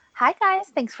Hi, guys.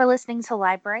 Thanks for listening to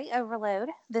Library Overload.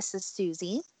 This is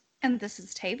Susie. And this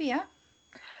is Tavia.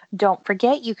 Don't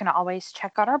forget, you can always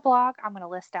check out our blog. I'm going to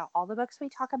list out all the books we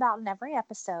talk about in every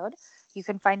episode. You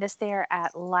can find us there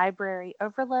at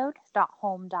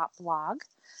libraryoverload.home.blog.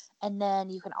 And then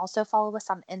you can also follow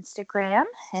us on Instagram,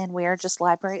 and we are just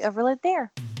Library Overload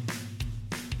there.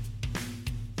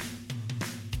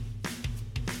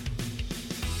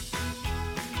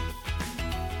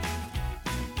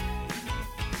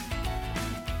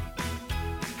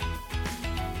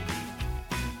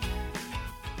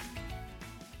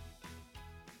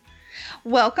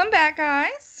 Welcome back,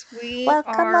 guys.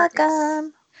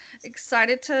 Welcome.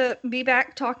 Excited to be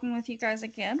back talking with you guys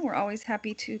again. We're always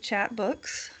happy to chat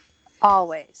books.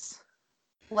 Always.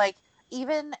 Like,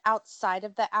 even outside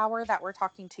of the hour that we're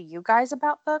talking to you guys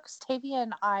about books, Tavia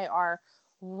and I are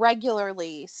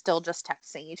regularly still just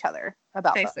texting each other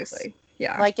about Basically, books.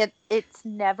 Yeah. Like, it's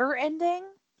never ending.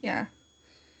 Yeah.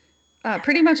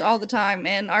 Pretty much all the time.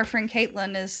 And our friend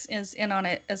Caitlin is in on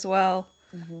it as well.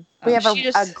 Mm-hmm. We have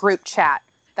a group chat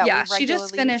that we regularly... she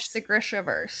just finished the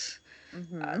Grishaverse,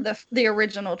 the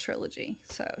original trilogy.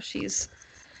 So she's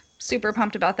super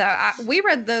pumped about that. We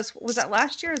read those, was that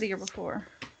last year or the year before?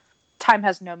 Time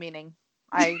has no meaning.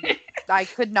 I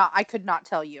could not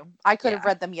tell you. I could have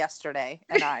read them yesterday,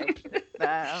 and I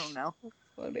don't know.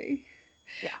 Funny.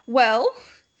 Yeah. Well,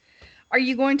 are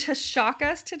you going to shock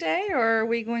us today, or are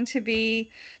we going to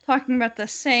be talking about the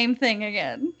same thing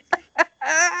again?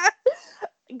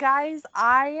 Guys,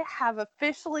 I have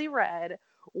officially read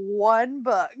one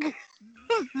book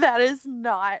that is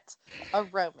not a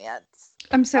romance.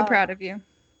 I'm so proud of you.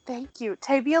 Thank you.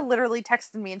 Tavia literally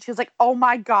texted me and she was like, "Oh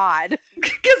my God."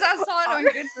 Because I saw it on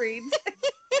Goodreads.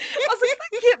 I was like,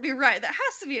 that can't be right. That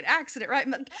has to be an accident, right?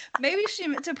 Maybe she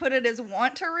meant to put it as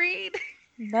want to read.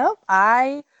 Nope.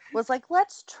 I was like,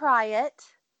 let's try it.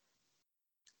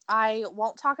 I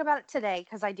won't talk about it today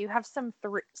because I do have some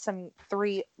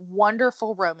three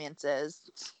wonderful romances.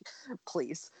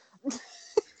 Please.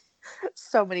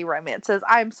 So many romances.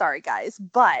 I'm sorry, guys,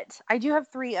 but I do have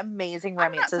three amazing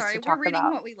romances to talk about. We're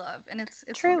reading what we love, and it's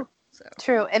true.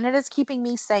 True, and it is keeping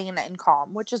me sane and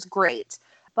calm, which is great.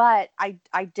 But I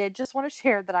did just want to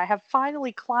share that I have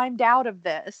finally climbed out of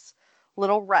this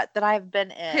little rut that I have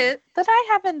been in, that I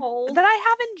have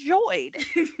enjoyed.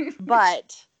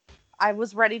 But I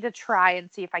was ready to try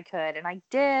and see if I could, and I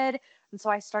did. And so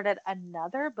I started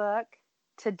another book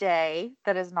today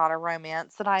that is not a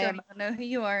romance that I don't even know who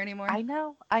you are anymore. I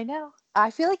know.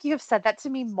 I feel like you have said that to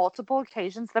me multiple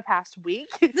occasions the past week.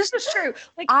 This is true.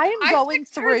 Like, I am going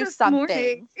through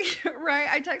something. Right.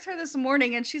 I text her this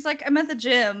morning and she's like, I'm at the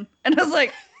gym. And I was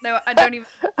like, no, I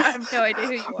have no idea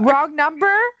who you are. Wrong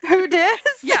number? Who dis?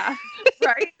 Yeah.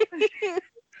 Right.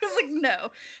 I was like,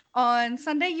 no. On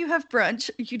Sunday you have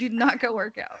brunch. You do not go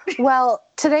work out. Well,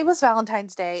 today was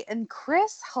Valentine's Day, and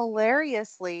Chris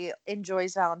hilariously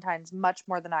enjoys Valentine's much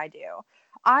more than I do.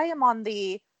 I am on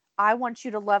the I want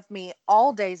you to love me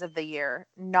all days of the year,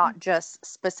 not just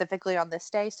specifically on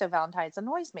this day, so Valentine's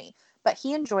annoys me. But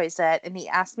he enjoys it, and he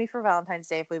asked me for Valentine's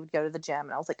Day if we would go to the gym,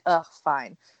 and I was like, ugh,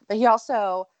 fine. But he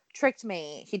also tricked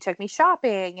me. He took me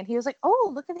shopping, and he was like, oh,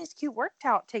 look at these cute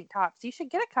workout tank tops. You should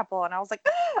get a couple. And I was like,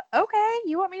 okay,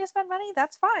 you want me to spend money?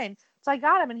 That's fine. So I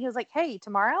got him, and he was like, hey,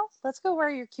 tomorrow, let's go wear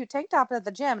your cute tank top at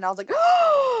the gym. And I was like,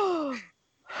 oh,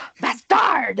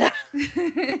 bastard.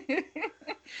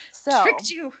 So tricked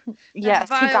you. Yes,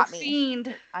 he got me.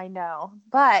 Fiend. I know.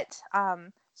 But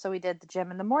so we did the gym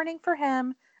in the morning for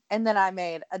him, and then I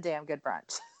made a damn good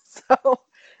brunch. So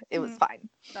it was fine.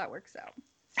 That works out.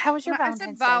 How was your Valentine's Day? I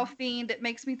said Vile Fiend, it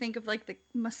makes me think of like the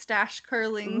mustache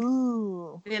curling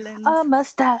villains. A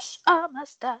mustache.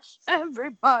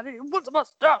 Everybody wants a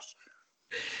mustache.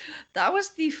 That was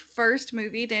the first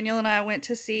movie Daniel and I went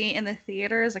to see in the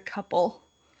theater as a couple.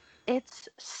 It's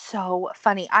so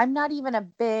funny. I'm not even a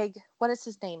big, what is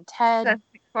his name? Ted Seth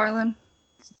MacFarlane.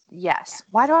 Yes.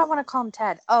 Why do I want to call him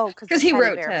Ted? Oh, because he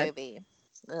wrote Ted. Movie.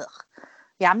 Ugh.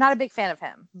 Yeah, I'm not a big fan of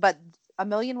him, but A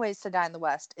Million Ways to Die in the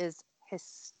West is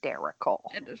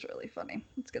hysterical. It is really funny.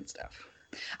 It's good stuff.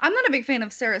 I'm not a big fan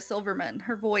of Sarah Silverman.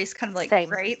 Her voice kind of like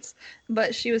grates,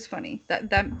 but she was funny.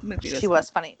 That movie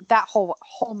was funny. That whole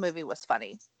movie was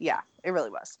funny. Yeah, it really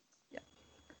was. Yeah.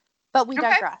 But we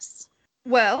digress.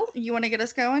 Well, you want to get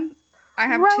us going? I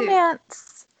have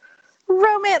romance.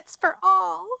 Romance for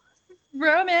all.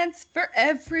 Romance for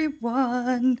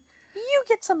everyone. You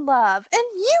get some love, and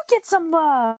you get some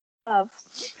love.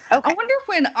 Okay. I wonder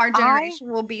when our generation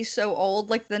will be so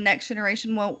old, like the next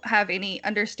generation won't have any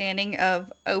understanding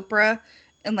of Oprah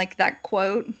and like that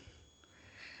quote.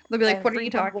 They'll be like, what are you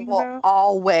talking about?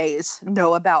 Always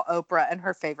know about Oprah and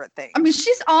her favorite things. I mean,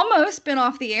 she's almost been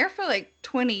off the air for like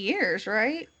 20 years,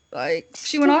 right? Like,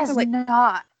 she went off for like...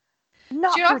 Not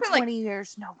for 20 like,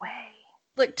 years, no way.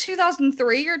 Like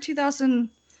 2003 or 2000,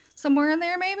 somewhere in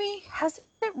there, maybe? Has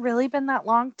it really been that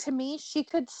long? To me, she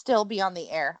could still be on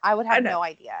the air. I would have no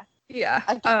idea. Yeah.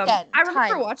 Again, I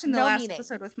remember watching the last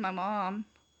episode with my mom.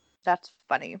 That's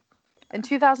funny. In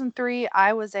 2003,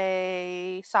 I was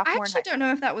a sophomore. I actually don't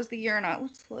know if that was the year or not.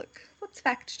 Let's look. Let's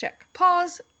fact check.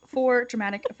 Pause for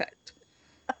dramatic effect.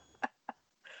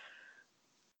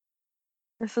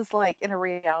 This is like in a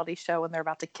reality show when they're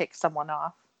about to kick someone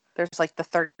off. There's like the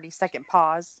 30-second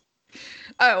pause.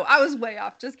 Oh, I was way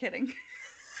off. Just kidding.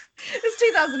 It's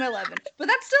 2011. But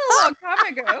that's still a long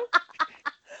time ago.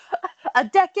 A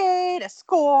decade, a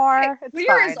score. Hey, when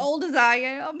you're as old as I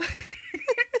am,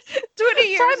 20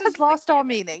 years time has lost all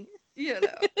meaning. You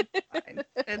know, it's fine.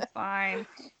 It's fine.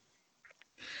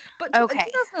 But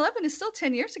 2011 is still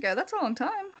 10 years ago. That's a long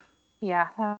time. Yeah,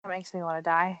 that makes me want to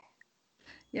die.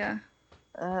 Yeah.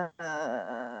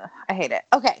 I hate it.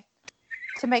 Okay.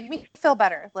 To make me feel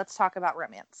better, let's talk about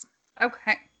romance.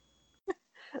 Okay.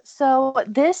 So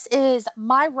this is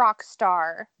my rock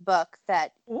star book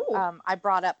that I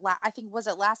brought up. I think, was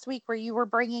it last week where you were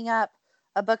bringing up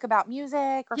a book about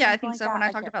music? Or yeah, I think so. When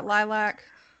I talked about Lilac.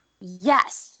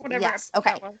 Yes. Whatever. Yes.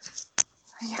 Okay. That was.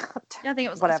 Yeah. I think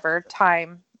it was whatever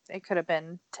time. It could have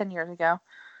been 10 years ago.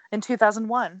 In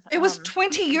 2001. It was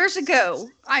 20 years ago.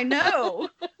 I know.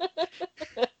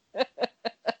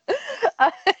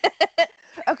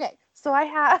 Okay, so I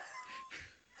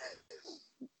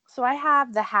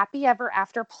have the Happy Ever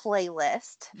After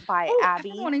playlist by Abby.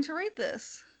 I've been wanting to read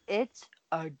this. It's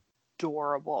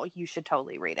adorable. You should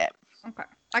totally read it. Okay.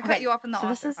 I cut you off in the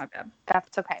author. My bad.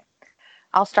 That's okay.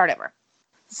 I'll start over.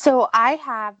 So I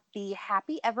have the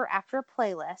Happy Ever After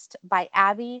playlist by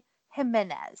Abby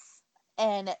Jimenez.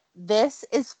 And this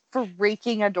is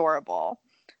freaking adorable.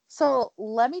 So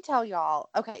let me tell y'all.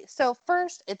 Okay, so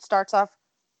first it starts off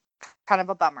kind of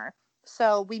a bummer.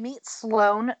 So we meet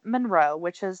Sloane Monroe,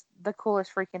 which is the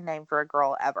coolest freaking name for a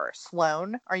girl ever.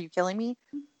 Sloane, are you killing me?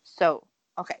 So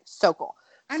cool.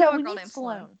 I know a girl named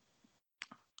Sloane.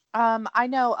 I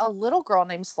know a little girl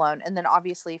named Sloane, and then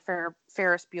obviously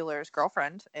Ferris Bueller's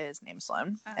girlfriend is named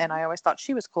Sloane, and I always thought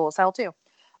she was cool as hell too.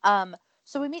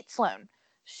 So we meet Sloane.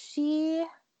 She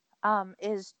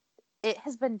is. It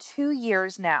has been 2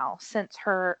 years now since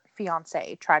her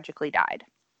fiance tragically died.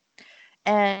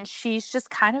 And she's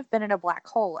just kind of been in a black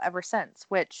hole ever since,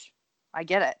 which I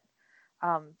get it.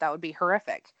 That would be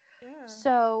horrific. Yeah.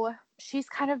 So she's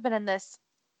kind of been in this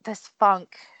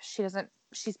funk.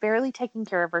 She's barely taking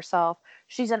care of herself.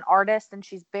 She's an artist and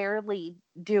she's barely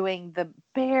doing the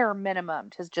bare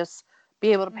minimum to just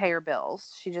be able to pay her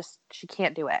bills. She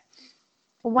can't do it.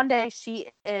 One day she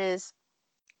is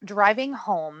driving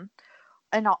home,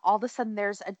 and all of a sudden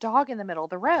there's a dog in the middle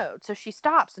of the road. So she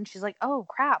stops and she's like, oh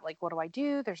crap, like what do I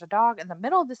do? There's a dog in the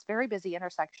middle of this very busy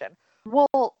intersection.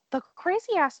 Well, the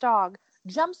crazy ass dog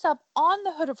jumps up on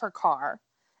the hood of her car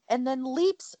and then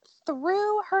leaps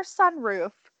through her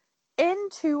sunroof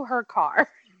into her car.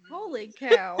 Holy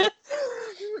cow.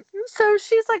 So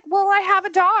she's like, well, I have a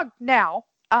dog now.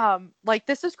 Like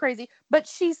this is crazy. But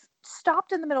she's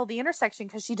stopped in the middle of the intersection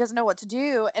because she doesn't know what to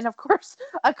do. And of course,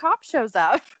 a cop shows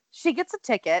up. She gets a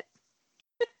ticket.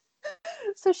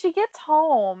 So she gets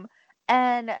home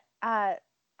and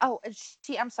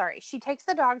she takes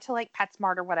the dog to like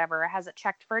PetSmart or whatever, has it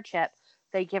checked for a chip.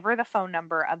 They give her the phone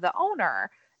number of the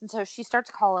owner. And so she starts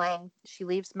calling. She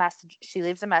leaves a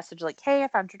message like, hey, I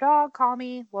found your dog. Call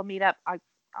me. We'll meet up.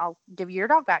 I'll give you your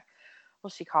dog back.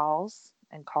 Well, she calls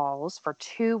and calls for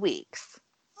 2 weeks.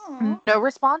 Aww. No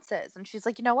responses. And she's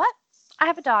like, you know what? I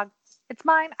have a dog. It's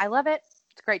mine. I love it.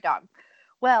 It's a great dog.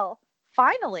 Well,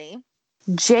 finally,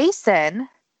 Jason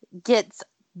gets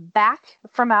back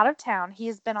from out of town. He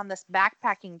has been on this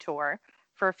backpacking tour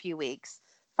for a few weeks.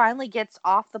 Finally gets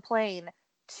off the plane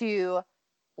to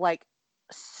like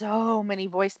so many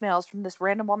voicemails from this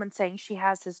random woman saying she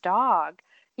has his dog.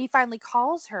 He finally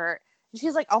calls her and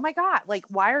she's like, oh my God, like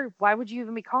why would you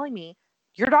even be calling me?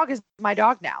 Your dog is my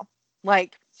dog now.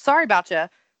 Like, sorry about you.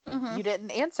 Mm-hmm. You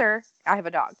didn't answer. I have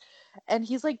a dog. And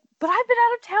he's like, but I've been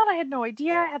out of town. I had no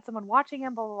idea. I had someone watching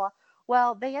him, blah, blah, blah.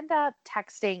 Well, they end up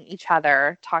texting each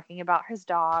other, talking about his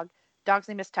dog. Dog's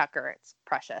name is Tucker. It's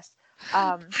precious.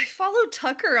 I follow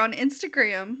Tucker on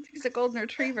Instagram. He's a golden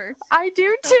retriever. I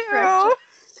do too. I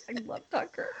love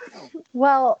Tucker.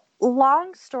 Well,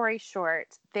 long story short,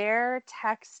 their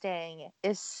texting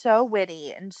is so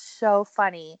witty and so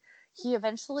funny. He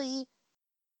eventually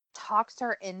talks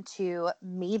her into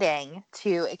meeting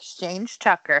to exchange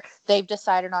Tucker. They've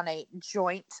decided on a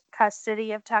joint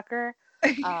custody of Tucker.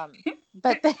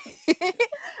 But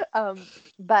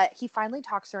but he finally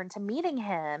talks her into meeting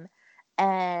him,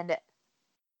 and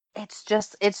it's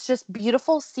just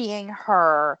beautiful seeing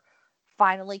her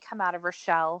finally come out of her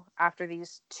shell after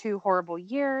these 2 horrible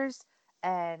years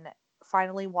and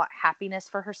finally want happiness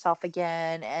for herself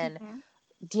again, and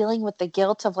dealing with the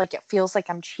guilt of like, it feels like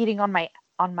I'm cheating on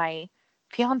my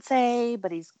fiance,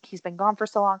 but he's been gone for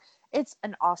so long. It's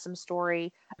an awesome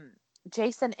story.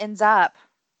 Jason ends up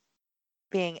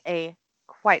being a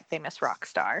quite famous rock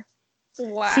star.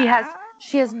 Wow.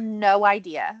 She has no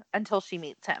idea until she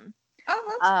meets him. Oh,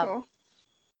 that's cool.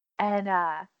 And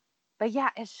but yeah,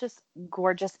 it's just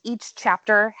gorgeous. Each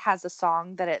chapter has a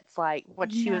song that it's like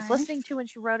what she was listening to when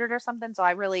she wrote it or something. So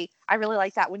I really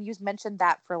like that. When you mentioned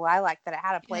that for Lilac, that it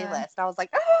had a playlist, I was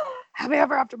like, oh, Happy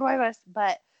Ever After playlist.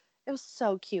 But it was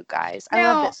so cute, guys. I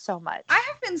loved it so much. I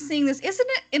have been seeing this. Isn't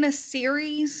it in a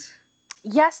series?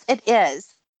 Yes, it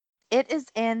is. It is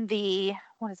in the,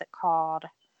 what is it called?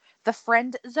 The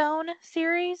Friend Zone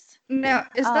series. Now,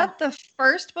 is that the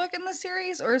first book in the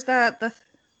series, or is that the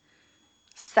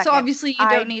second? So obviously you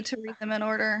don't need to read them in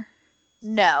order.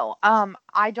 No.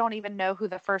 I don't even know who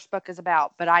the first book is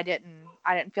about, but I didn't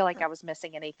feel like I was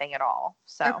missing anything at all.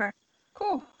 So okay.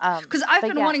 Cool. Because I've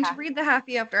been wanting to read the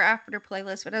Happy After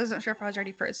playlist, but I wasn't sure if I was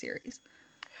ready for a series.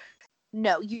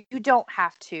 No, you don't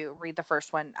have to read the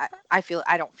first one. I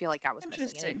don't feel like I was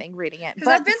missing anything reading it. But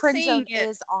I've been the Friend seeing Zone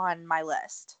is on my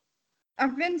list.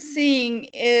 I've been seeing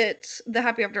the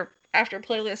Happy After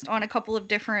playlist on in a couple of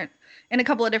different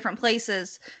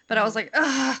places, but I was like,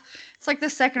 it's like the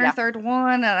second or third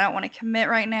one, and I don't want to commit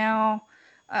right now.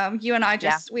 You and I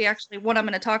we actually, what I'm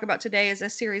going to talk about today is a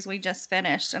series we just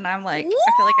finished, and I'm like, I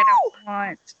feel like I don't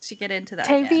want to get into that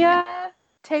again.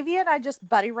 Tavia and I just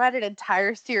buddy read an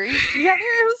entire series together.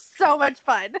 It was so much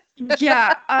fun.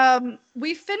 Yeah.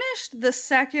 We finished the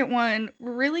second one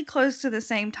really close to the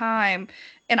same time,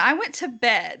 and I went to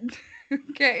bed.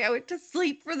 Okay, I went to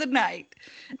sleep for the night.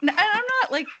 And I'm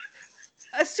not like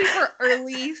a super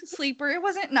early sleeper. It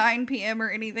wasn't 9 p.m. or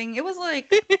anything. It was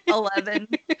like 11.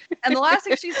 And the last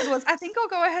thing she said was, I think I'll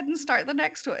go ahead and start the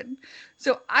next one.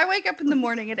 So I wake up in the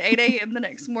morning at 8 a.m. the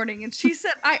next morning, and she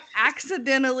said I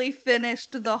accidentally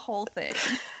finished the whole thing.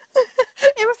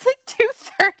 It was like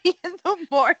 2:30 in the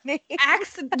morning. You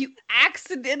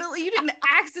didn't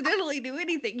accidentally do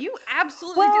anything. You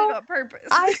absolutely did it on purpose.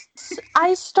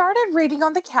 I started reading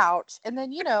on the couch, and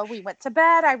then, we went to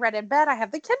bed. I read in bed. I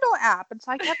have the Kindle app, and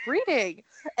so I kept reading.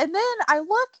 And then I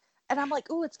look, and I'm like,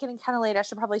 oh, it's getting kind of late. I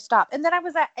should probably stop. And then I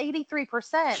was at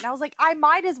 83%, and I was like, I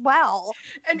might as well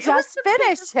just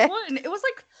finish it. It was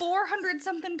like 400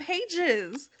 something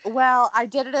pages. Well, I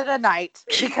did it in a night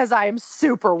because I am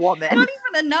Superwoman. Not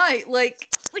even a night, like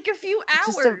a few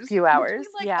hours. Just a few hours.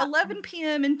 Between 11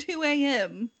 p.m. and 2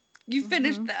 a.m. You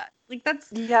finished that. Like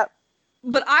that's. Yep.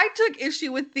 But I took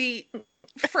issue with the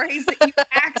phrase that you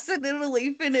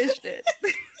accidentally finished it.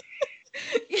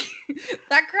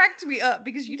 That cracked me up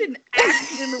because you didn't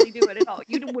accidentally do it at all.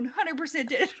 You 100%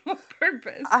 did it on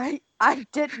purpose. I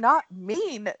did not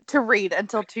mean to read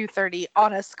until 2:30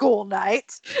 on a school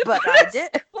night, but I did.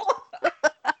 Oh my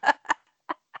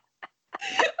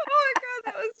god,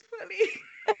 that was funny.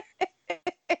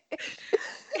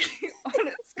 On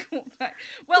a school night.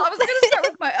 Well, I was going to start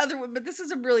with my other one, but this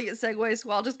is a brilliant segue,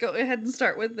 so I'll just go ahead and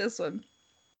start with this one.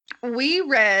 We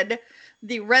read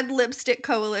the Red Lipstick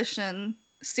Coalition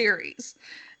series,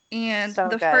 and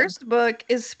the first book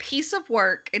is Piece of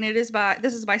Work, and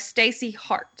this is by Stacey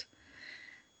Hart.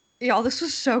 Y'all, this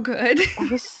was so good.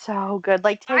 It was so good.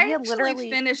 Like, Tavia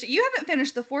literally finished. You haven't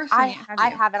finished the fourth one. I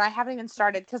haven't. I haven't even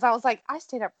started because I was like, I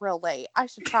stayed up real late. I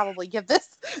should probably give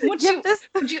this. Once you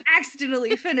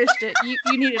accidentally finished it, you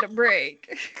needed a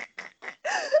break.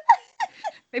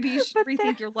 Maybe you should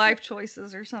rethink your life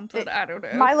choices or something. I don't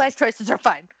know. My life choices are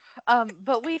fine.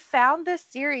 But we found this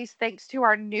series thanks to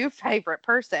our new favorite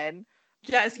person.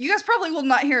 Yes, you guys probably will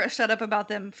not hear us shut up about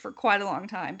them for quite a long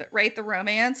time, but Rate the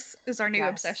Romance is our new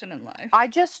obsession in life. I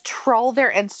just troll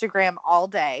their Instagram all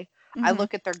day. Mm-hmm. I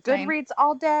look at their Goodreads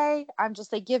all day. I'm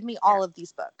just like, give me all of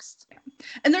these books. Yeah.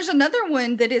 And there's another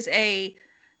one that is a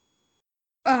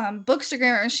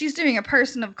bookstagrammer, and she's doing a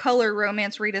person of color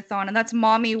romance readathon, and that's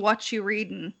Mommy What You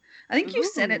Readin'. I think you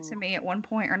sent it to me at one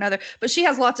point or another, but she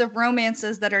has lots of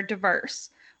romances that are diverse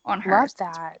on her. Love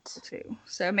that too.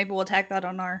 So maybe we'll tag that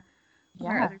on our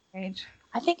other page.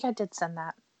 I think I did send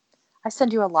that. I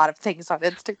send you a lot of things on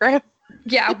Instagram.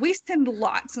 Yeah, we send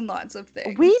lots and lots of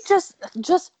things. We just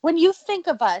when you think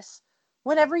of us,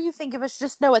 whenever you think of us,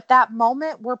 just know at that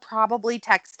moment we're probably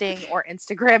texting or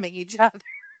Instagramming each other.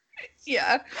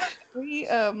 Yeah.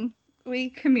 We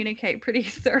communicate pretty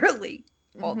thoroughly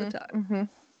all the time. Mm-hmm.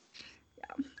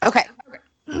 Yeah. Okay.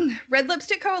 Red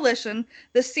Lipstick Coalition.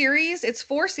 The series, it's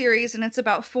 4 series and it's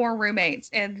about 4 roommates.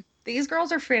 And these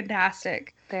girls are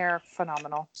fantastic. They're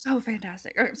phenomenal. So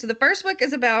fantastic. All right, so the first book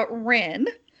is about Ren.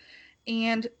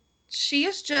 And she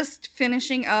is just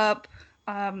finishing up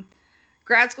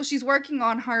grad school. She's working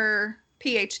on her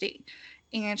PhD.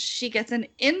 And she gets an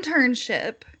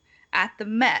internship at the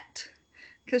Met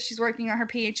because she's working on her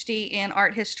PhD in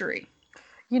art history.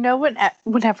 You know,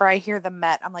 whenever I hear the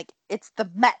Met, I'm like, it's the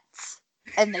Mets,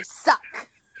 and they suck.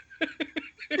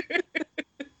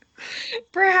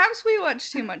 Perhaps we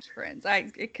watch too much Friends.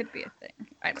 It could be a thing.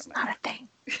 I don't know. Not a thing.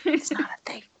 It's not a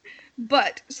thing.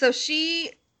 But so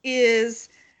she is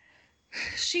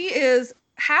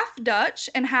half Dutch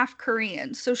and half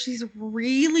Korean. So she's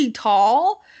really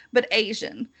tall but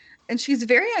Asian. And she's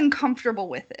very uncomfortable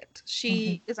with it.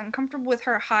 She is uncomfortable with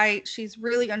her height. She's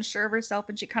really unsure of herself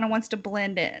and she kind of wants to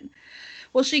blend in.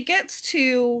 Well, she gets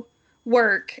to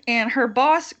work and her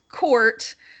boss,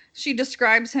 Court, she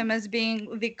describes him as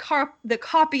being the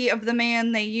copy of the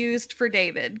man they used for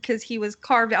David because he was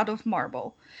carved out of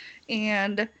marble.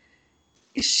 And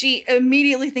she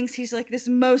immediately thinks he's like this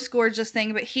most gorgeous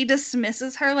thing, but he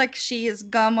dismisses her like she is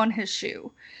gum on his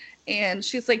shoe. And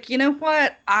she's like, you know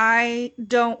what? I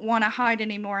don't want to hide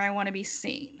anymore. I want to be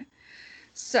seen.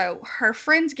 So her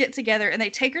friends get together and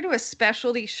they take her to a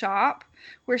specialty shop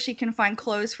where she can find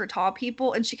clothes for tall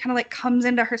people. And she kind of like comes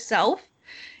into herself.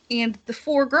 And the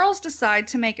 4 girls decide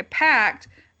to make a pact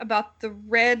about the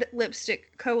Red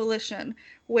Lipstick Coalition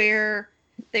where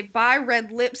they buy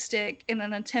red lipstick in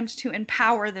an attempt to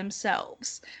empower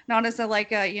themselves. Not as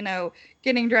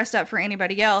getting dressed up for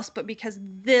anybody else, but because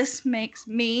this makes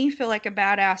me feel like a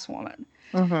badass woman.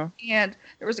 Mm-hmm. And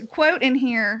there was a quote in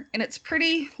here, and it's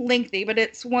pretty lengthy, but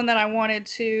it's one that I wanted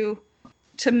to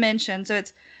mention. So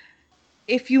it's,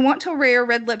 if you want to wear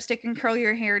red lipstick and curl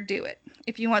your hair, do it.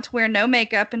 If you want to wear no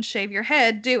makeup and shave your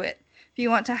head, do it. If you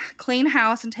want to clean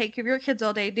house and take care of your kids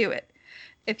all day, do it.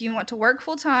 If you want to work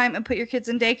full time and put your kids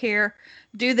in daycare,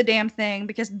 do the damn thing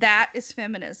because that is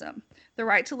feminism. The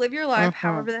right to live your life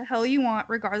however the hell you want,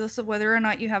 regardless of whether or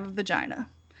not you have a vagina.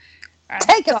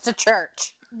 Take us to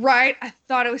church. Right. I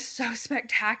thought it was so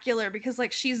spectacular because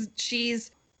like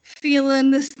she's feeling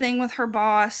this thing with her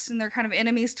boss and they're kind of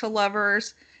enemies to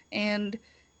lovers and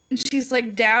she's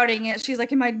like doubting it. She's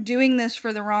like, am I doing this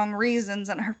for the wrong reasons?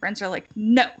 And her friends are like,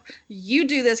 no, you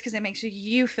do this because it makes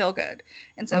you feel good.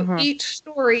 And so each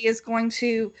story is going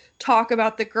to talk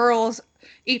about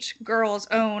each girl's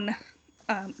own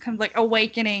kind of like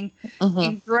awakening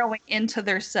and growing into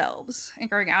themselves and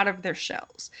growing out of their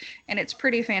shells. And it's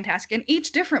pretty fantastic. And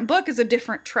each different book is a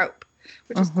different trope,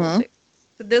 which is cool too.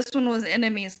 So this one was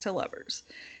enemies to lovers.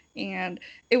 And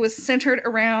it was centered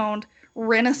around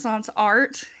Renaissance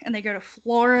art, and they go to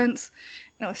Florence,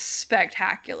 and it was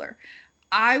spectacular.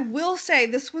 I will say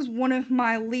this was one of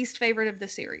my least favorite of the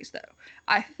series, though.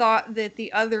 I thought that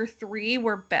the other 3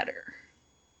 were better.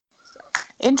 So.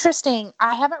 Interesting.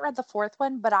 I haven't read the 4th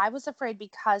one, but I was afraid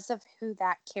because of who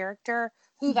that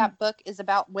book is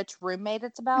about, which roommate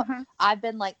it's about. I've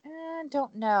been like,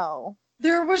 don't know.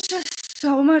 There was just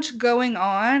so much going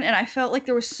on, and I felt like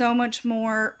there was so much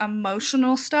more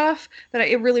emotional stuff that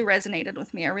it really resonated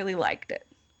with me. I really liked it.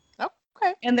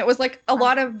 Okay. And there was like a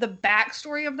lot of the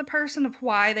backstory of the person of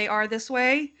why they are this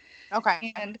way.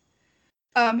 Okay. And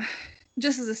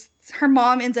just as her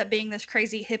mom ends up being this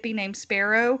crazy hippie named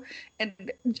Sparrow,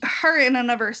 and her in and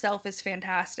of herself is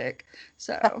fantastic.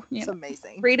 So it's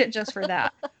amazing. Read it just for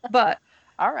that. But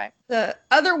all right. The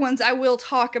other ones I will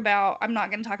talk about. I'm not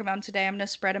going to talk about them today. I'm going to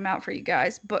spread them out for you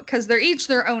guys, but because they're each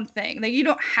their own thing. You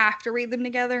don't have to read them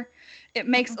together. It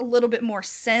makes a little bit more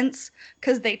sense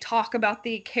because they talk about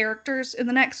the characters in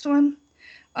the next one.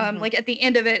 Like at the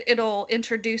end of it, it'll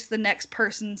introduce the next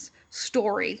person's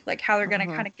story, like how they're going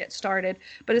to kind of get started,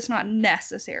 but it's not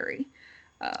necessary.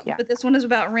 But this one is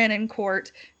about Ren and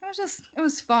Court. It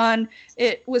was fun.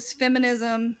 It was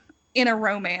feminism in a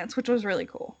romance, which was really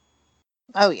cool.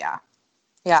 Oh, yeah.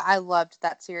 Yeah, I loved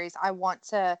that series. I want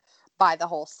to buy the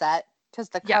whole set because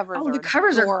the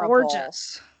covers are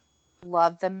gorgeous.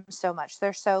 Love them so much.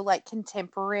 They're so, like,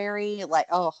 contemporary. Like,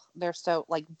 they're so,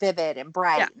 like, vivid and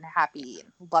bright and happy.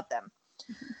 Love them.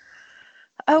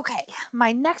 Okay.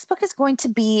 My next book is going to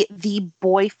be The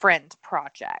Boyfriend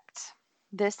Project.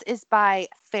 This is by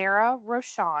Farah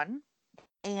Roshan.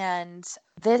 And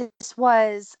this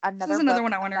was another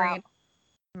one I want to read.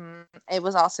 It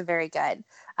was also very good.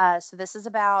 So this is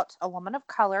about a woman of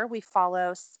color. We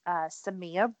follow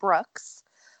Samia Brooks.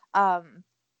 Um,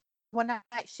 One night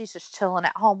she's just chilling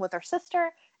at home with her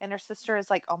sister, and her sister is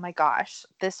like, "Oh my gosh,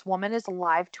 this woman is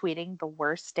live tweeting the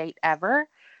worst date ever."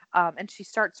 And she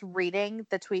starts reading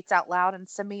the tweets out loud, and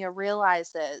Samia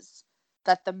realizes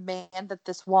that the man that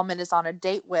this woman is on a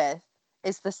date with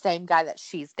is the same guy that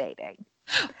she's dating.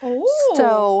 Oh.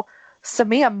 So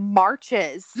Samia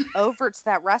marches over to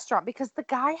that restaurant because the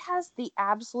guy has the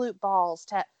absolute balls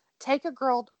to take a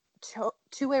girl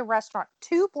to a restaurant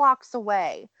 2 blocks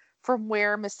away from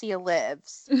where Samia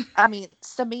lives. And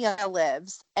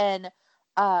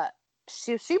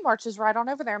she marches right on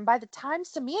over there. And by the time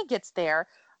Samia gets there,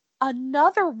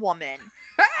 another woman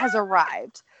has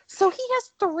arrived. So he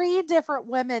has 3 different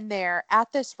women there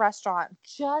at this restaurant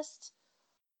just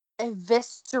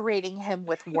eviscerating him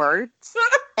with words.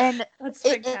 And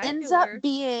it ends up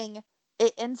being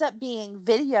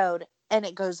videoed and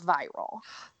it goes viral.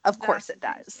 Of course it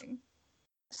does.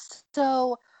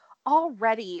 So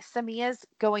already Samia's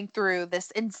going through this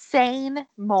insane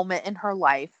moment in her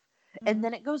life, and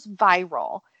then it goes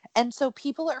viral. And so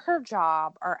people at her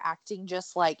job are acting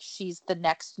just like she's the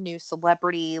next new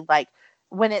celebrity, like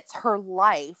when it's her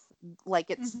life, like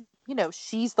it's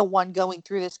she's the one going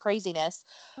through this craziness.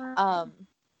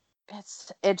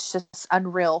 It's just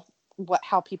unreal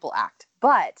how people act.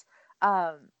 But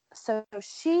so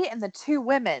she and the 2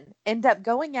 women end up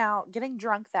going out, getting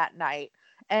drunk that night,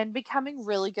 and becoming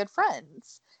really good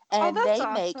friends. And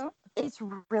it's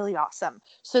really awesome.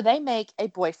 So they make a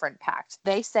boyfriend pact.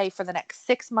 They say for the next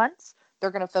 6 months,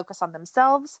 they're going to focus on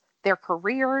themselves, their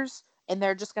careers, and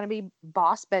they're just going to be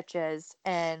boss bitches,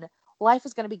 and life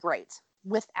is going to be great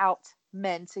without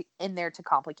men in there to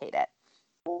complicate it.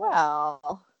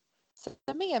 Well,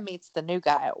 Samia meets the new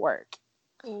guy at work.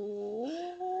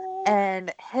 Oh.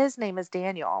 And his name is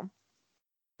Daniel.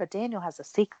 But Daniel has a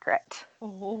secret.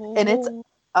 And it's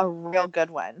a real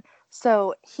good one.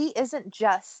 So he isn't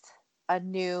just a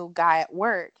new guy at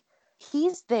work.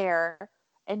 He's there,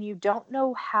 and you don't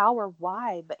know how or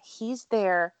why, but he's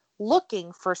there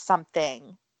looking for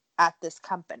something at this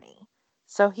company.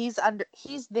 So he's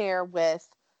there with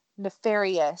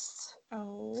nefarious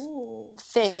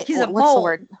thing. He's a what's the mole.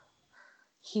 word?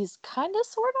 He's kind of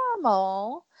sort of a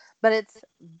mole, but it's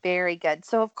very good.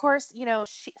 So of course,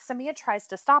 Samia tries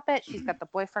to stop it. She's got the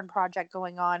boyfriend project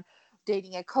going on.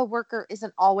 Dating a coworker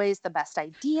isn't always the best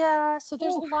idea. So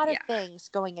there's a lot of things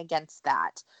going against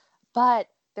that. But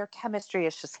their chemistry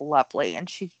is just lovely, and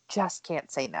she just can't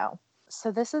say no.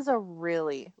 So this is a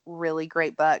really, really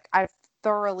great book. I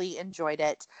thoroughly enjoyed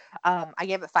it. I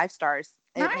gave it 5 stars.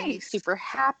 It made me super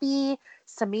happy.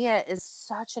 Samia is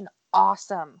such an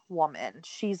awesome woman.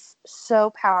 She's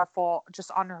so powerful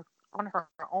just on her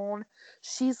own.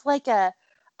 She's like a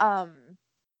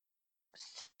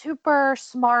super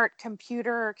smart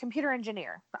computer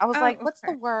engineer. I was what's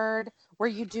the word where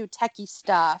you do techie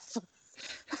stuff?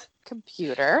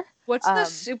 Computer. What's the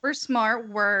super smart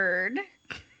word?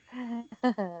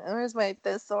 Where's my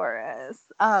thesaurus?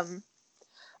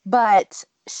 But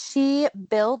she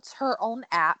builds her own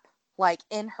app, like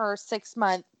in her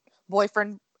 6-month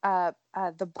boyfriend,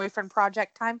 the boyfriend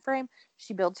project time frame.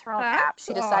 She builds her own app.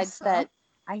 She decides that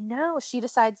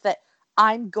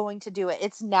I'm going to do it.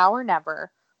 It's now or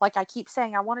never. Like I keep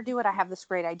saying, I want to do it. I have this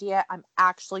great idea. I'm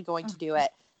actually going to do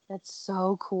it. It's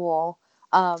so cool.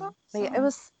 But yeah, it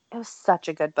was such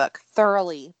a good book.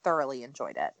 Thoroughly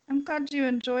enjoyed it. I'm glad you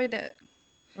enjoyed it.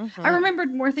 I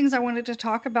remembered more things I wanted to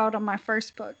talk about on my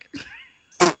first book.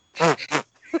 Sorry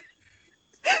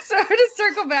to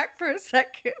circle back for a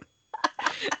second.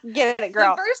 Get it,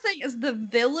 girl. The first thing is the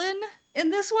villain in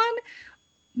this one.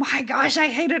 My gosh, I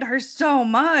hated her so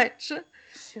much.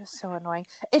 She was so annoying.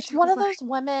 It's one of those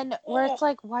women where it's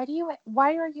like,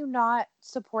 why are you not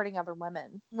supporting other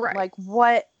women? Right. Like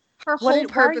what? Her whole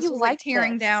purpose was like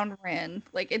tearing down Ren.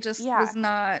 Like it just was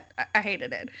not. I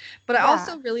hated it. But I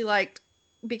also really liked,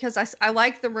 because I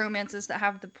like the romances that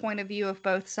have the point of view of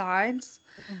both sides.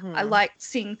 I liked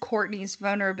seeing Court's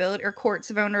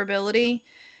vulnerability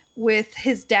with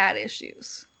his dad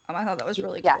issues. I thought that was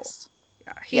really cool.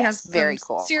 Yeah, he has very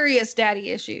serious daddy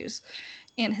issues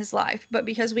in his life, but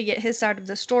because we get his side of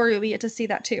the story, we get to see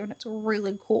that too, and it's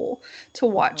really cool to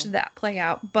watch that play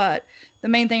out. But the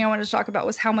main thing I wanted to talk about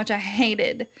was how much I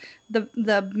hated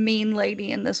the mean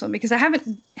lady in this one, because I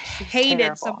haven't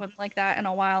hated someone like that in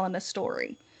a while in a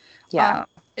story. Yeah,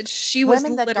 she was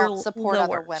women that don't support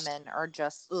other worst. women are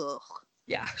just ugh.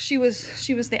 Yeah, she was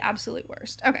the absolute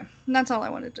worst. Okay, and that's all I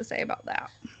wanted to say about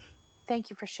that. Thank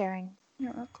you for sharing.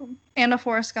 You're welcome. And a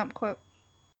Forrest Gump quote.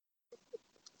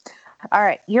 All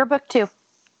right, your book too.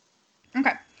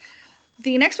 Okay.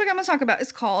 The next book I'm going to talk about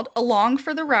is called Along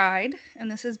for the Ride,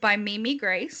 and this is by Mimi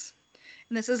Grace.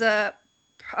 And this is a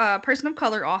person of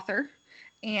color author,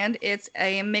 and it's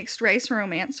a mixed race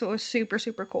romance, so it was super,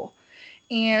 super cool.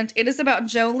 And it is about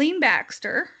Jolene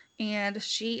Baxter, and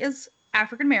she is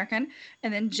African American,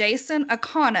 and then Jason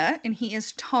Akana, and he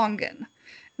is Tongan.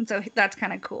 And so that's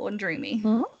kind of cool and dreamy.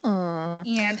 Mm-hmm.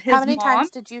 And his How many mom, times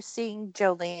did you sing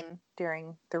Jolene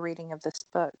during the reading of this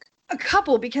book? a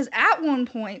couple, because at one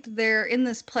point they're in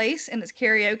this place and it's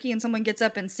karaoke and someone gets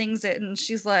up and sings it and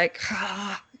she's like,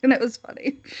 ah, and it was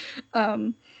funny.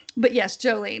 But yes,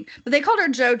 Jolene. But they called her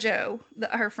JoJo,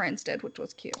 her friends did, which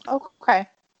was cute. Okay.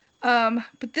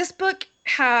 But this book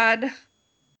had,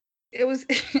 it was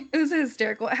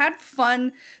hysterical. It had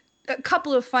a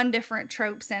couple of fun different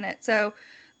tropes in it. So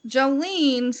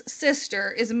Jolene's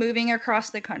sister is moving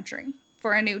across the country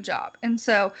for a new job. And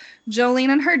so Jolene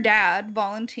and her dad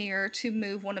volunteer to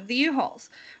move one of the U-Hauls.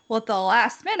 Well, at the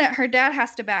last minute, her dad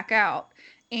has to back out.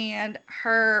 And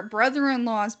her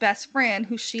brother-in-law's best friend,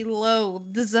 who she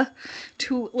loathes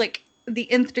to like the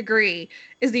nth degree,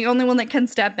 is the only one that can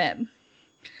step in.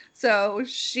 So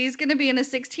she's going to be in a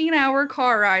 16-hour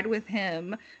car ride with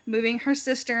him, moving her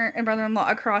sister and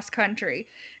brother-in-law across country.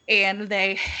 And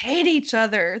they hate each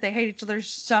other. They hate each other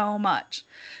so much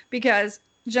because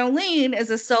Jolene is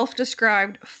a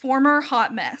self-described former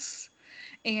hot mess.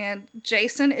 And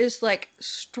Jason is like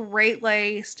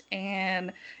straight-laced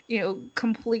and,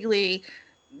 completely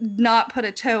not put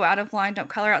a toe out of line, don't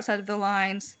color outside of the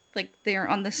lines. Like they're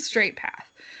on the straight path.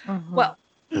 Mm-hmm. Well,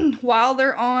 while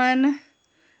they're on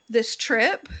this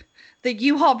trip, the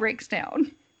U-Haul breaks down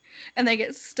and they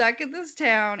get stuck in this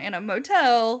town in a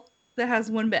motel that has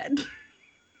one bed.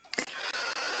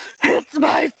 It's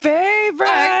my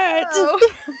favorite.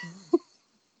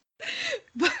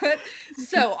 But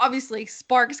so obviously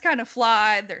sparks kind of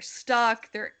fly, they're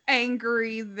stuck, they're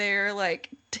angry, they're like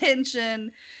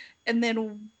tension, and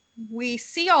then we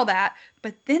see all that,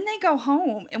 but then they go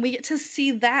home and we get to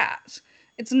see that.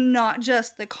 It's not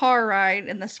just the car ride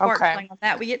and the sparks flying on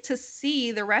that. We get to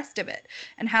see the rest of it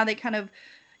and how they kind of,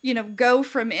 go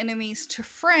from enemies to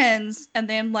friends and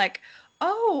then like,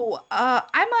 oh,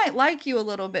 I might like you a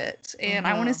little bit and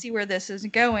I want to see where this is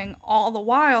going. All the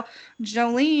while,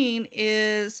 Jolene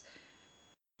is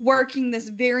working this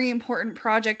very important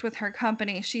project with her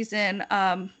company. She's in,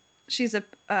 she's a,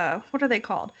 what are they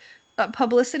called?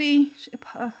 Publicity?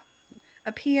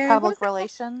 A PA? Public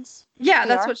relations? Yeah, PR?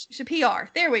 that's what she PR.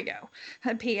 There we go.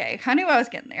 A PA. I knew I was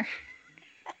getting there.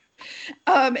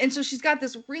 And so she's got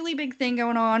this really big thing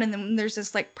going on, and then there's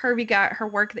this like pervy guy at her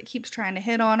work that keeps trying to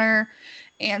hit on her.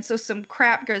 And so some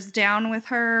crap goes down with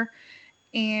her,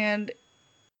 and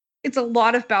it's a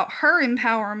lot about her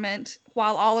empowerment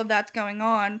while all of that's going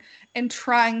on and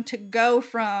trying to go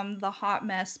from the hot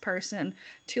mess person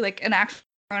to like an actual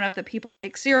grown-up that people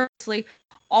take seriously,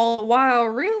 all the while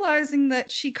realizing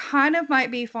that she kind of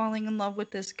might be falling in love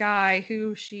with this guy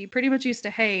who she pretty much used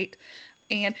to hate.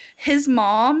 And his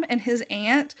mom and his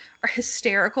aunt are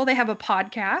hysterical. They have a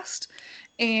podcast,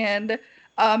 and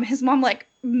his mom like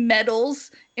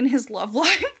meddles in his love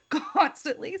life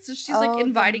constantly. So she's like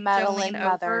inviting Jolene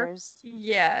over.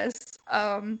 Yes.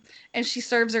 And she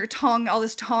serves her all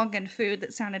this Tongan food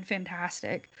that sounded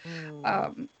fantastic.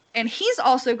 And he's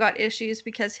also got issues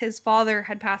because his father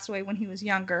had passed away when he was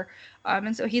younger.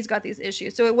 And so he's got these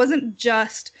issues. So it wasn't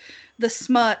just the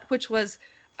smut, which was,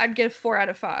 I'd give 4 out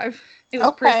of 5. It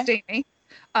was pristine.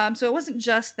 So it wasn't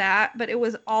just that, but it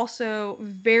was also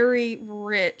very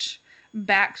rich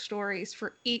backstories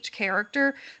for each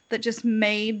character that just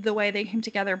made the way they came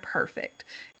together perfect.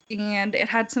 And it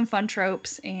had some fun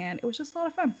tropes, and it was just a lot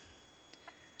of fun.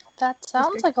 That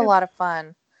sounds like a lot of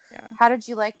fun. Yeah. How did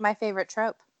you like my favorite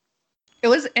trope? It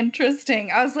was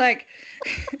interesting. I was like,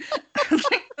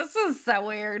 this is so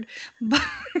weird.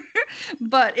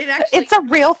 But it actually... It's a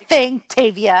real thing,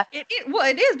 Tavia. Well,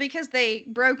 it is because they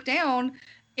broke down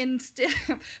instead...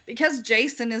 because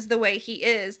Jason is the way he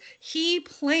is. He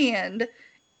planned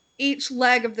each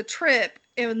leg of the trip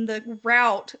in the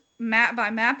route, map by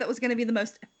map, that was going to be the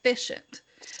most efficient.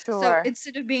 Sure. So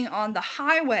instead of being on the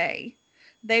highway,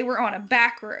 they were on a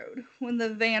back road when the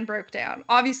van broke down.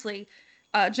 Obviously...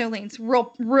 Jolene's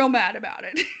real mad about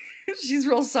it. She's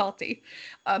real salty.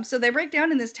 So they break down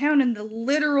in this town in the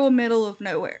literal middle of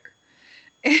nowhere.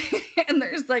 And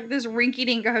there's like this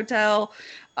rinky-dink hotel.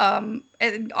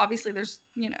 And obviously there's,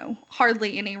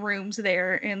 hardly any rooms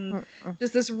there. And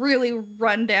just this really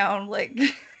rundown, like...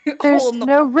 There's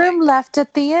no room left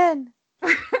at the inn.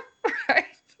 Right.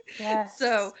 Yes.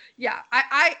 So yeah,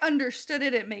 I understood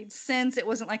it. It made sense. It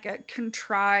wasn't like a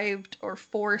contrived or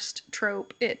forced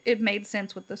trope. It made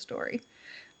sense with the story,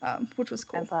 which was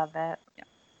cool. I love it. Yeah.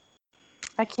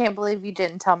 I can't believe you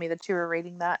didn't tell me that you were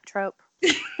reading that trope.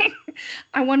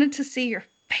 I wanted to see your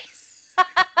face.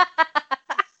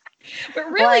 But Well, I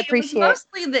really, it was appreciate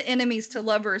mostly the enemies to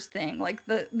lovers thing. Like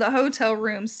the hotel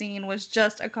room scene was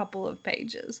just a couple of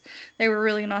pages. They were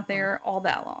really not there all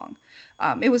that long.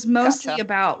 It was mostly Gotcha.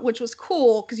 about, which was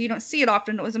cool because you don't see it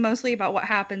often. It was mostly about what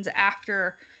happens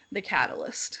after the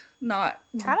catalyst. Not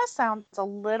Kind of sounds a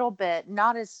little bit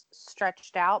not as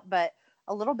stretched out, but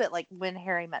a little bit like When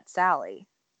Harry Met Sally.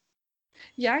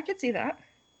 Yeah, I could see that.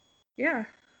 Yeah.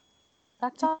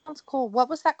 That sounds cool. What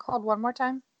was that called one more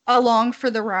time? Along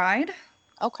for the Ride.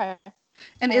 Okay.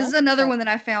 And is another one that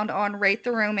I found on Rate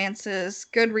the Romances,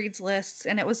 Goodreads lists,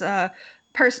 and it was a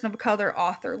person of color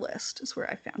author list is where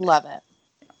I found Love it.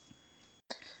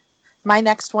 My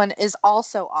next one is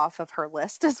also off of her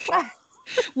list as well.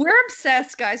 We're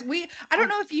obsessed, guys. I don't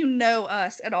know if you know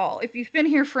us at all. If you've been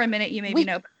here for a minute, you maybe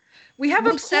know. But we have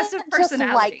obsessive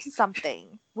personality. Just like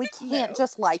something. We can't No.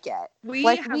 just like it. We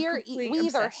like have we complete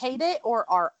either obsession. hate it or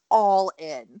are all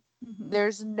in. Mhm.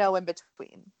 There's no in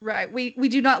between. Right. We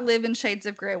do not live in shades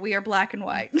of gray. We are black and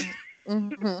white.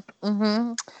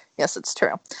 Yes, it's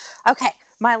true. Okay,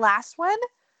 my last one.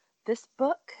 This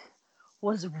book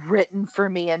was written for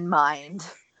me in mind.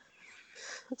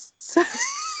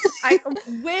 I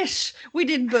wish we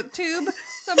did booktube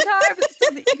sometimes so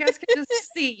that you guys can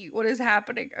just see what is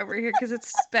happening over here because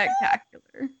it's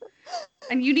spectacular.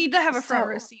 And you need to have a front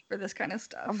row seat for this kind of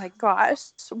stuff. Oh my gosh.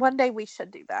 One day we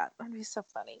should do that. That'd be so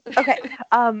funny. Okay.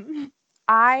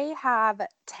 I have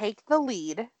Take the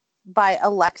Lead by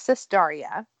Alexis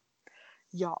Daria.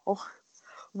 Y'all,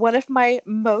 one of my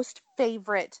most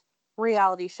favorite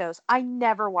reality shows. I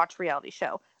never watch reality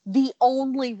show. The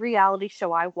only reality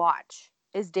show I watch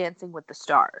is Dancing with the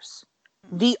Stars.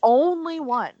 The only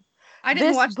one. I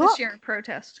didn't watch this year in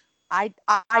protest. I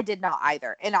did not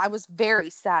either. And I was very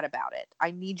sad about it.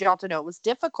 I need y'all to know it was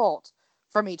difficult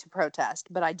for me to protest,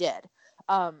 but I did.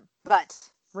 But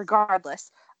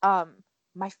regardless,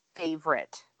 my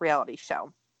favorite reality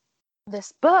show.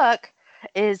 This book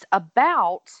is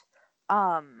about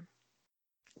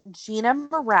Gina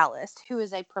Morales, who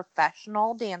is a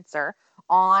professional dancer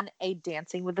on a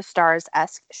Dancing with the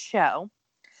Stars-esque show.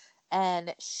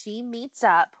 And she meets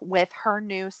up with her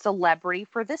new celebrity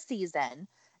for the season.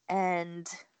 And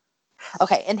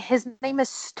his name is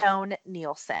Stone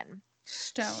Nielsen.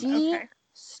 Okay.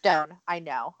 Stone, I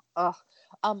know. Ugh.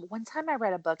 One time I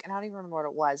read a book, and I don't even remember what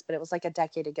it was, but it was like a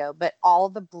decade ago. But all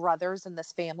the brothers in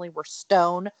this family were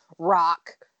stone,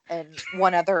 rock, and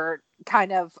one other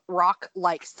kind of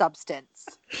rock-like substance,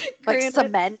 like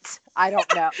cement. I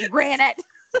don't know, granite.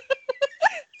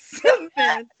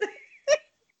 Cement.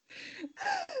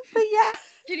 But yeah.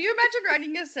 Can you imagine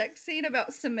writing a sex scene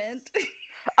about cement?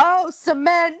 Oh,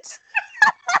 cement.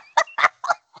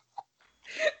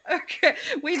 Okay,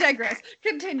 we digress.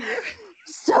 Continue.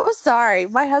 So sorry.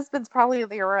 My husband's probably in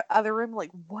the other room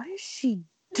like, what is she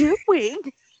doing?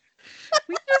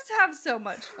 We just have so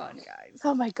much fun, guys.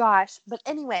 Oh my gosh. But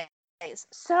anyways,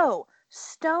 so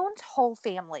Stone's whole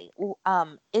family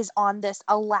is on this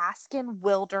Alaskan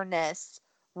wilderness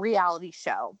reality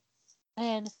show.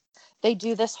 And they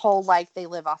do this whole, like, they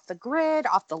live off the grid,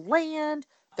 off the land.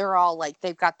 They're all like,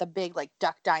 they've got the big, like,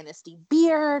 Duck Dynasty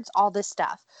beards, all this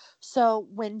stuff. So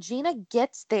when Gina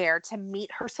gets there to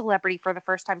meet her celebrity for the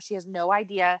first time, she has no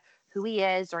idea who he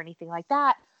is or anything like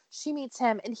that. She meets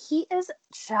him, and he is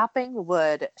chopping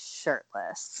wood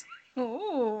shirtless.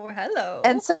 Oh, hello.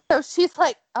 And so she's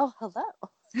like, oh,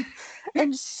 hello.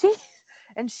 and she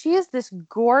is this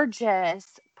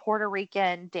gorgeous Puerto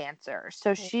Rican dancer.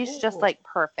 So she's just like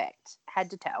perfect head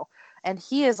to toe. And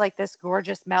he is like this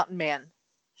gorgeous mountain man.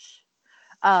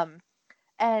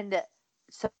 And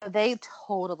so they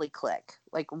totally click,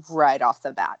 like right off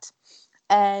the bat.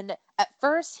 And at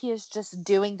first he is just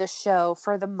doing the show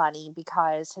for the money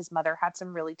because his mother had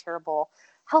some really terrible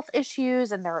health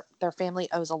issues and their family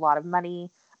owes a lot of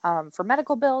money for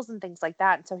medical bills and things like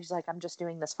that. And so he's like, I'm just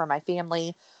doing this for my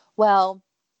family. Well,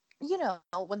 you know,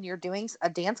 when you're doing a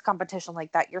dance competition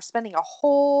like that, you're spending a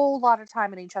whole lot of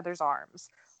time in each other's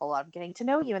arms, a lot of getting to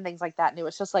know you and things like that. And it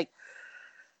was just like,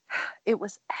 it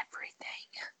was everything.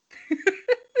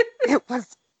 It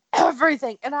was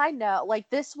everything. And I know, like,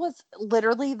 this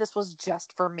was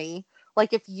just for me.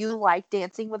 Like, if you like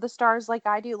Dancing with the Stars like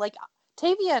I do, like,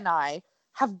 Tavia and I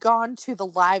have gone to the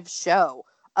live show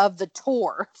of the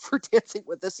tour for Dancing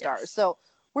with the Stars. Yes. So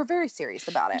We're very serious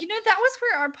about it. You know, that was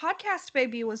where our podcast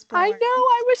baby was born. I know.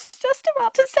 I was just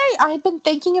about to say I've been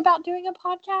thinking about doing a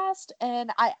podcast,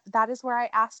 and that is where I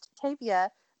asked Tavia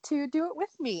to do it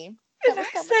with me. And I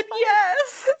said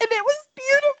yes, and it was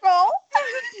beautiful.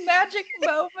 Magic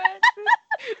moment.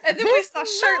 And then we saw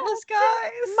shirtless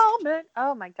guys. Moment.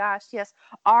 Oh my gosh, yes.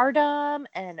 Artem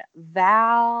and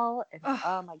Val, and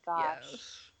oh my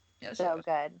gosh, yes, so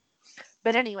good.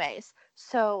 But anyways,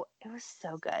 so it was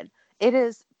so good. It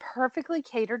is perfectly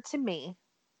catered to me,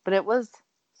 but it was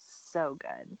so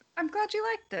good. I'm glad you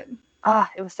liked it.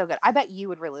 It was so good. I bet you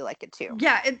would really like it too.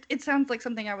 Yeah, it sounds like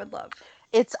something I would love.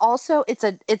 It's also it's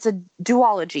a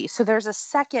duology. So there's a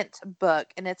second book,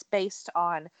 and it's based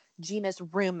on Gina's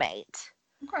roommate.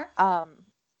 Okay.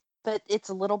 But it's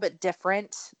a little bit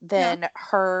different than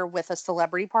her with a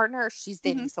celebrity partner. She's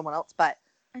dating someone else, but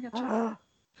I gotcha.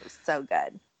 It was so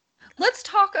good. Let's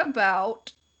talk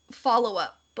about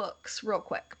follow-up books real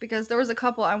quick, because there was a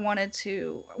couple I wanted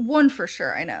to. One for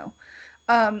sure, I know.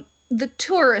 The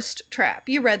Tourist Trap.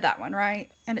 You read that one,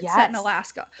 right? And it's set in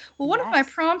Alaska. Well, one of my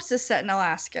prompts is set in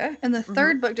Alaska, and the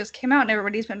third book just came out, and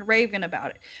everybody's been raving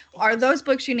about it. Are those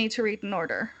books you need to read in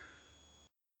order?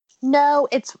 No,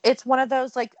 it's one of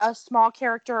those, like, a small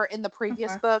character in the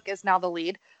previous book is now the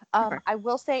lead. I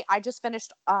will say I just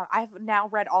finished. I've now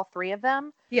read all 3 of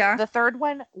them. Yeah. The third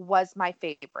one was my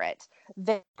favorite.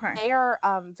 They are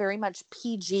very much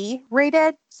PG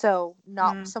rated, so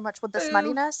not so much with the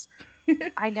smuttiness.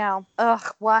 I know.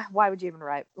 Ugh. Why would you even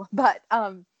write? But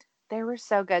they were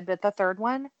so good. But the third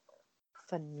one,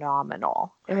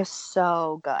 phenomenal. It was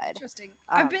so good. Interesting.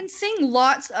 I've been seeing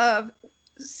lots of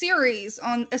series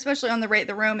especially on the Rate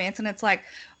the Romance, and it's like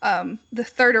the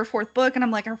third or fourth book, and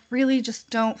I'm like, I really just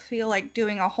don't feel like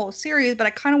doing a whole series, but I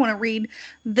kind of want to read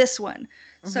this one.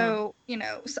 So, you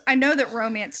know, I know that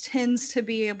romance tends to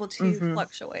be able to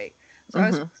fluctuate, so I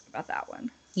was thinking about that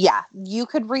one. Yeah, you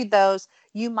could read those.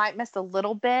 You might miss a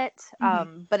little bit,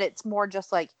 but it's more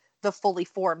just like the fully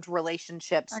formed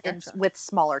relationships with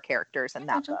smaller characters in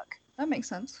that book. That makes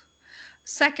sense.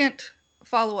 Second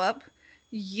follow-up,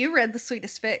 you read The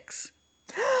Sweetest Fix.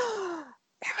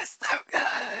 It was so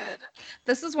good.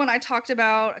 This is one I talked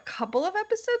about a couple of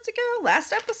episodes ago.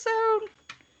 Last episode,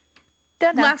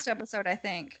 I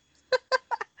think.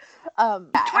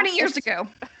 20 years ago.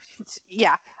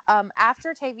 Yeah.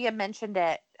 After Tavia mentioned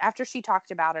it, after she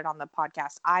talked about it on the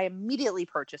podcast, I immediately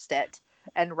purchased it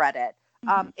and read it.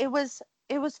 It was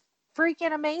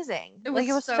freaking amazing. It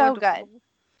was so good.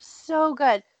 So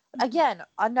good. Again,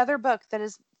 another book that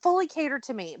is fully catered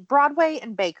to me. Broadway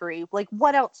and bakery. Like,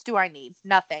 what else do I need?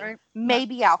 Nothing. Right.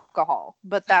 Maybe alcohol,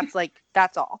 but that's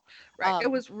that's all. Right.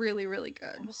 It was really, really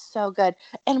good. It was so good.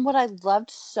 And what I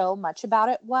loved so much about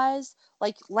it was,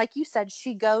 like you said,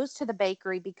 she goes to the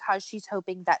bakery because she's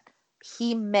hoping that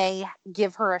he may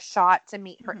give her a shot to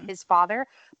meet his father.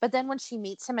 But then when she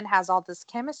meets him and has all this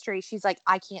chemistry, she's like,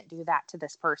 I can't do that to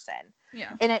this person.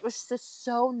 Yeah. And it was just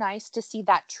so nice to see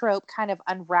that trope kind of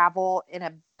unravel in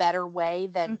a better way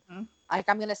than like,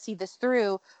 I'm going to see this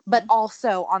through, but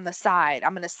also on the side,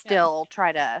 I'm going to still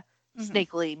try to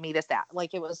sneakily meet us at.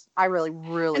 Like, it was, I really,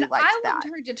 really liked that. I loved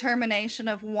her determination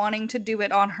of wanting to do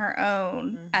it on her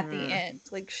own at the end.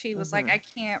 Like, she was like, I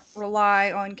can't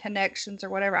rely on connections or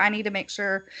whatever. I need to make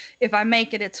sure if I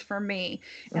make it, it's for me.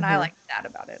 And I liked that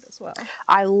about it as well.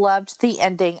 I loved the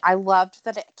ending. I loved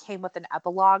that it came with an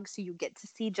epilogue, so you get to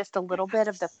see just a little bit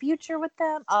of the future with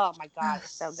them. Oh my God,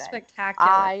 it's so good. Spectacular.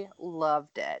 I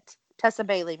loved it. Tessa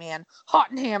Bailey, man. Hot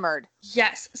and Hammered.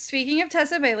 Yes. Speaking of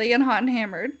Tessa Bailey and Hot and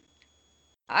Hammered,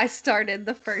 I started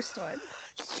the first one.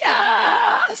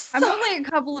 Yes! I'm only a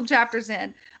couple of chapters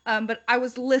in, but I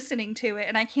was listening to it,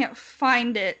 and I can't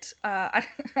find it. I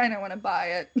don't want to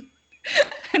buy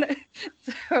it.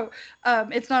 So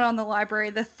it's not on the library.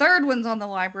 The third one's on the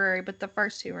library, but the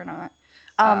first 2 are not.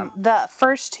 The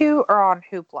first 2 are on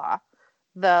Hoopla,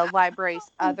 the library's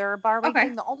other borrowing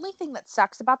thing. The only thing that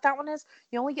sucks about that one is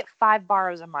you only get 5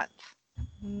 borrows a month.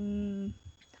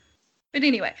 But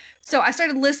anyway, so I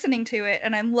started listening to it,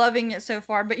 and I'm loving it so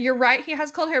far. But you're right, he has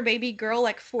called her baby girl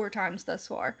like 4 times thus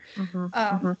far.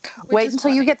 Wait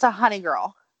until you get to Honey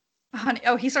Girl.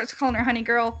 He starts calling her Honey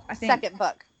Girl, I think. Second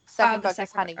book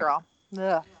is Honey Girl.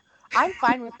 Ugh. I'm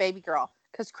fine with baby girl,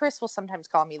 because Chris will sometimes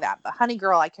call me that. But Honey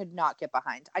Girl, I could not get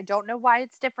behind. I don't know why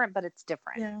it's different, but it's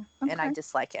different. Yeah. And I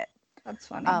dislike it. That's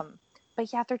funny.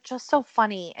 But yeah, they're just so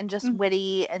funny and just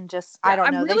witty and just, I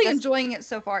don't know. I'm really enjoying it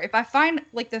so far. If I find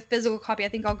like the physical copy, I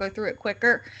think I'll go through it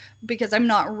quicker, because I'm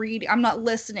not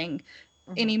listening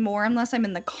anymore unless I'm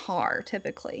in the car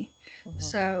typically.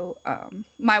 So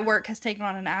my work has taken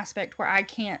on an aspect where I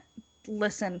can't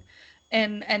listen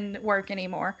and work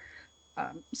anymore.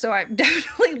 So I'm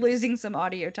definitely losing some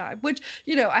audio time, which,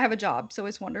 I have a job, so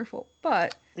it's wonderful.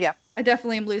 But Yeah. I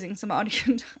definitely am losing some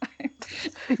audio time.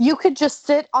 You could just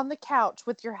sit on the couch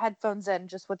with your headphones in,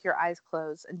 just with your eyes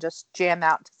closed, and just jam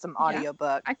out to some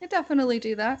audiobook. I could definitely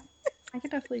do that.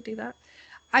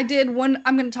 I did one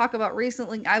I'm going to talk about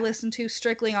recently. I listened to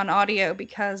strictly on audio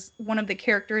because one of the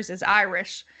characters is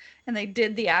Irish and they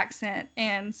did the accent.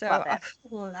 And so I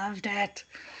loved it.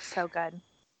 So good.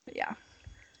 Yeah.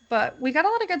 But we got a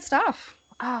lot of good stuff.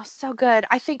 Oh, so good.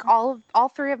 I think all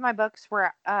three of my books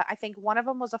were, I think one of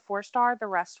them was a 4-star. The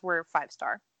rest were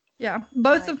 5-star. Yeah.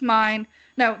 Both of mine.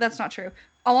 No, that's not true.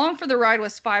 Along for the Ride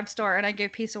was 5-star and I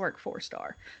gave Piece of Work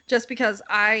 4-star just because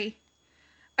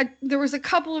there was a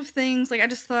couple of things like I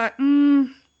just thought, I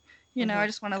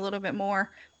just want a little bit more.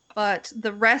 But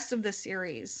the rest of the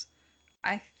series,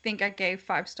 I think I gave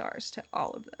 5 stars to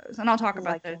all of those. And I'll talk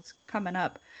about those coming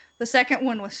up. The second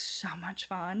one was so much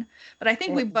fun. But I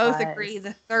think we both agree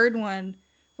the third one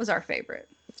was our favorite.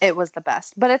 It was the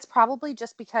best. But it's probably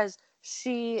just because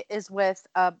she is with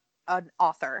an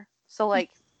author. So,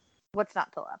 like, what's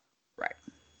not to love? Right.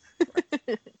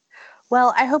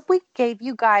 Well, I hope we gave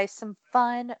you guys some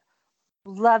fun,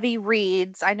 lovey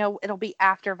reads. I know it'll be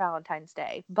after Valentine's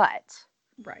Day, but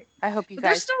right. I hope you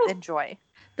guys enjoy.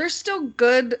 There's still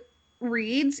good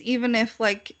reads, even if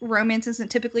like romance isn't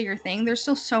typically your thing. There's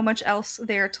still so much else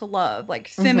there to love, like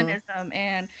feminism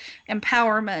and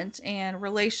empowerment and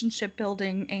relationship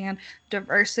building and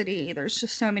diversity. There's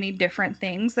just so many different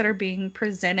things that are being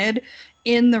presented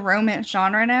in the romance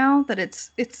genre now that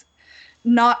it's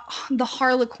not the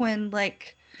Harlequin,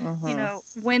 like,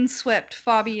 windswept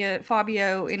Fabio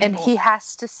anymore. And he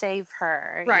has to save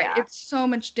her. Right. Yeah. It's so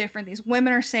much different. These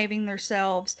women are saving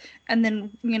themselves and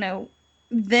then,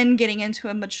 then getting into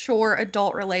a mature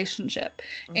adult relationship.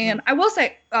 And I will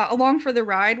say, Along for the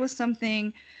Ride was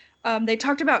something, they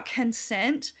talked about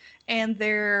consent and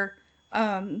their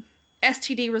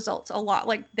STD results a lot.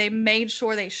 Like they made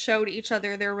sure they showed each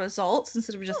other their results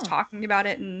instead of just talking about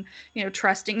it and,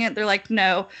 trusting it. They're like,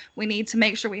 no, we need to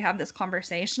make sure we have this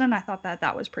conversation. And I thought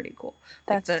that was pretty cool.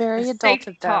 That's very adult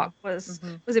of them. Talk was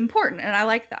important. And I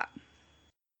like that.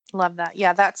 Love that.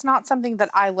 Yeah. That's not something that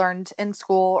I learned in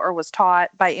school or was taught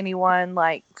by anyone.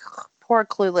 Like poor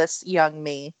clueless young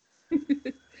me.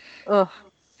 Ugh.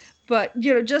 But,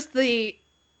 just the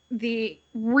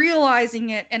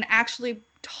realizing it and actually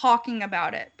talking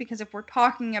about it, because if we're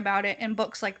talking about it in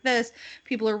books like this,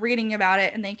 people are reading about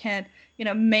it and they can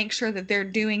make sure that they're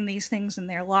doing these things in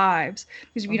their lives,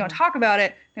 because if you don't talk about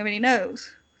it, nobody knows.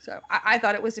 So I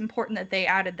thought it was important that they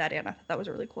added that in. I thought that was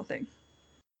a really cool thing.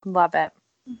 Love it.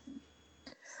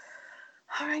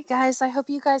 All right, guys, I hope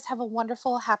you guys have a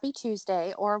wonderful happy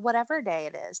Tuesday or whatever day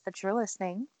it is that you're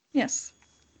listening. Yes.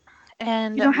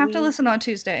 And you don't have to listen on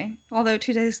Tuesday, although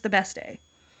Tuesday is the best day.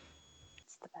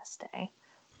 It's the best day.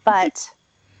 But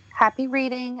happy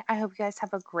reading. I hope you guys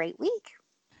have a great week.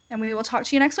 And we will talk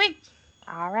to you next week.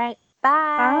 All right.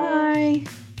 Bye.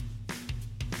 Bye.